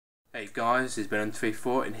Hey guys, it's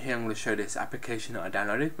Ben134 and here I'm going to show this application that I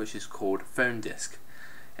downloaded, which is called Phone Disk.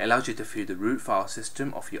 It allows you to view the root file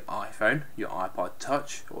system of your iPhone, your iPod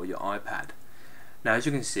Touch or your iPad. Now as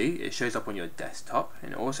you can see, it shows up on your desktop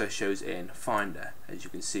and it also shows in Finder, as you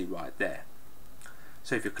can see right there.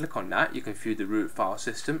 So if you click on that, you can view the root file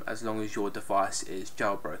system as long as your device is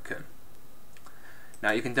jailbroken.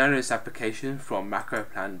 Now you can download this application from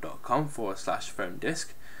macroplan.com/phone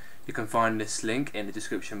disk. You can find this link in the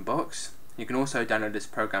description box. You can also download this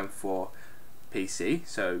program for PC,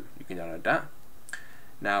 so you can download that.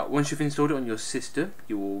 Now once you've installed it on your system,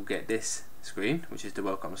 you will get this screen, which is the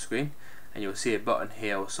welcome screen, and you'll see a button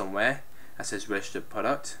here or somewhere that says registered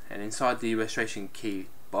product, and inside the registration key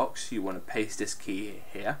box you want to paste this key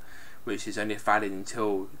here, which is only valid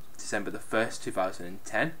until December the 1st,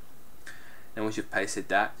 2010. And once you've pasted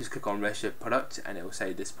that, just click on registered product and it will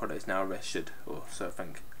say this product is now registered, or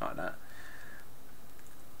something like that.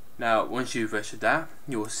 Now once you've registered that,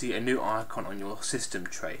 you will see a new icon on your system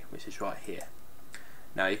tray, which is right here.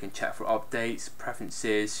 Now you can check for updates,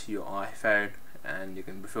 preferences, your iPhone, and you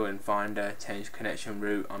can fill in Finder, change connection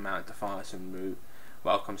route, unmount device and route,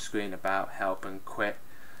 welcome screen, about, help and quit,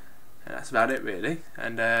 and that's about it really.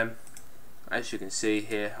 And as you can see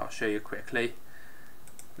here, I'll show you quickly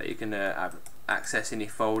that you can access any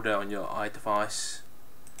folder on your iDevice.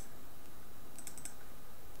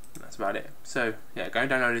 That's about it. So yeah, go and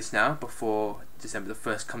download this now before December the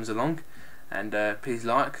 1st comes along, and please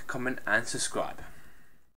like, comment and subscribe.